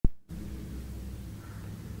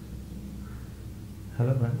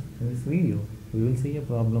Hello friends, in this video we will see a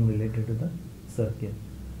problem related to the circle.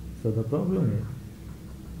 So the problem is,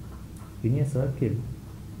 in a circle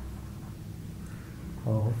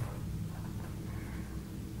of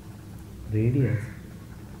radius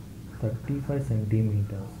 35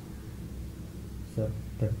 centimeters, so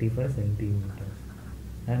 35 centimeters,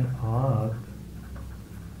 an arc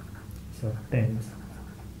subtends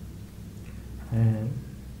an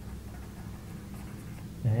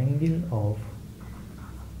angle of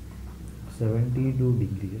 72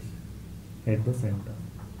 degrees at the center.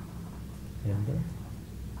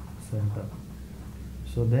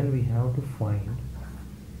 So then we have to find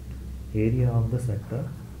area of the sector.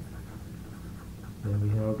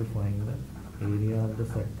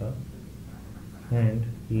 And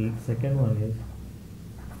the second one is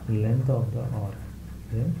length of the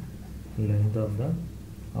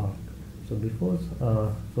arc. So before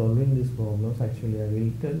solving these problems, actually I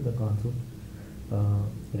will tell the concept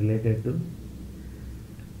related to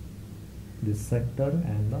this sector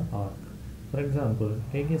and the arc. For example,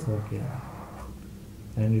 take a circle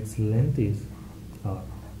and its length is r.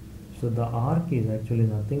 So the arc is actually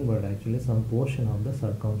nothing but actually some portion of the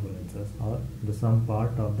circumferences, or the some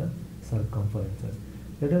part of the circumferences.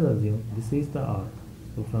 Let us assume this is the arc.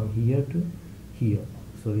 So from here to here.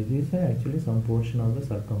 So it is actually some portion of the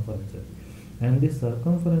circumferences, and this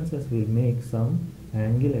circumferences will make some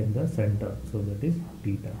angle at the center. So that is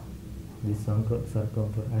theta. This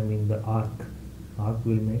the arc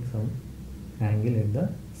will make some angle at the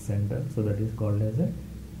center. So that is called as a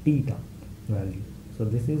theta value. So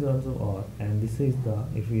this is also R, and this is the,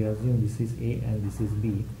 if we assume this is A and this is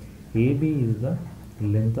B, AB is the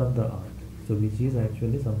length of the arc, so which is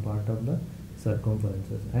actually some part of the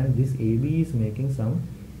circumferences, and this AB is making some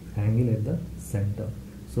angle at the center.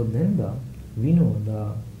 So then we know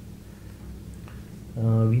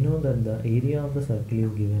that the area of the circle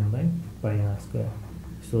is given by pi r square.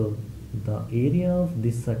 So the area of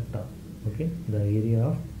this sector, okay, the area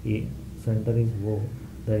of A, center is O,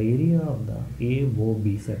 the area of the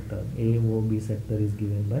AOB sector is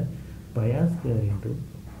given by pi r square into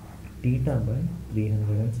theta by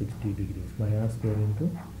 360 degrees. Pi r square into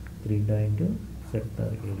theta into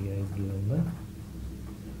sector area is given by,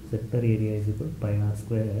 sector area is equal to pi r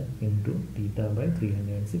square into theta by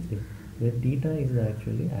 360, where theta is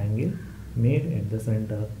actually angle made at the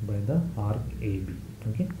center by the arc AB,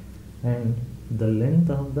 okay, and the length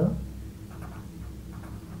of the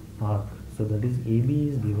arc, so that is AB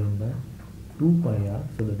is given by 2 pi r,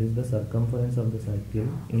 so that is the circumference of the circle,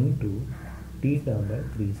 into theta by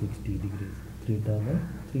 360 degrees, theta by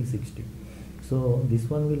 360. So this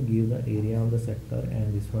one will give the area of the sector,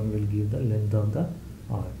 and this one will give the length of the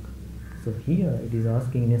arc. So here it is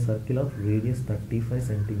asking in a circle of radius 35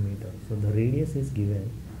 centimeters. So the radius is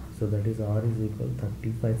given, so that is r is equal to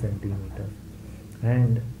 35 centimeters,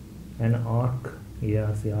 and an arc,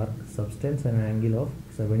 arc subtends an angle of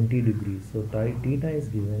 70 degrees. So theta is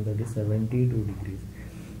given, that is 72 degrees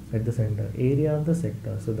at the center. Area of the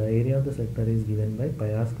sector, so the area of the sector is given by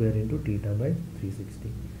pi r square into theta by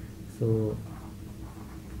 360. So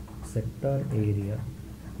sector area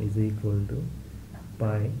is equal to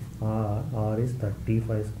pi r is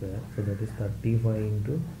 35 square, so that is 35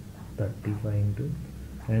 into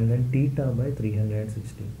and then theta by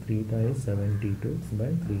 360. Theta is 72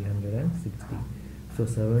 by 360. So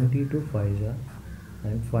 72 5 ja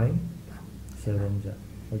and 5 7 ja,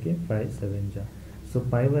 okay, 5 7 ja. So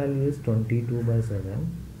pi value is 22 by 7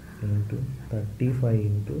 into 35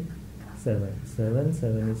 into 7.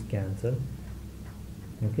 7 is cancelled,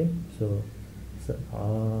 okay. So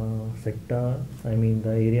sector, the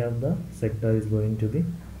area of the sector is going to be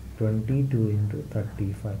 22 into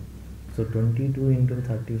 35. So 22 into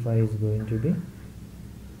 35 is going to be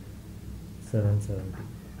 770.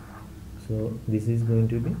 So this is going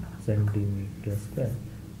to be centimeter square.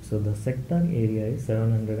 So the sector area is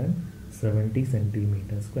 770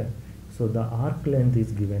 centimeter square. So the arc length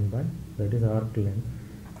is given by, that is arc length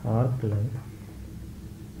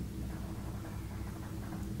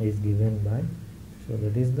is given by, so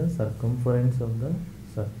that is the circumference of the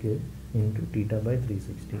circle into theta by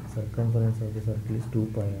 360. Circumference of the circle is 2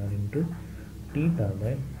 pi r into theta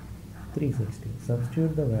by 360.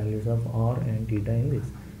 Substitute the values of r and theta in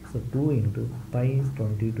this. So 2 into pi is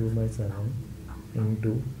 22 by 7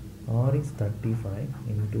 into r is 35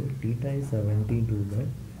 into theta is 72 by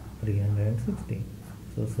 360.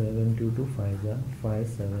 So 72 5 ja, 5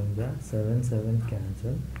 7 ja, 7 7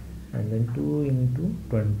 cancel, and then 2 into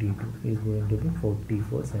 22 is going to be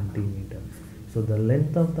 44 centimeters. So the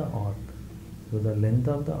length of the arc,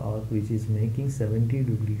 which is making 70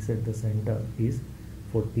 degrees at the center, is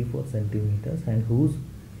 44 centimeters and whose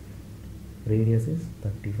radius is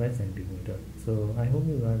 35 centimeters. So I hope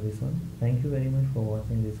you got this one. Thank you very much for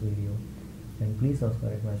watching this video and please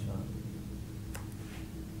subscribe my channel.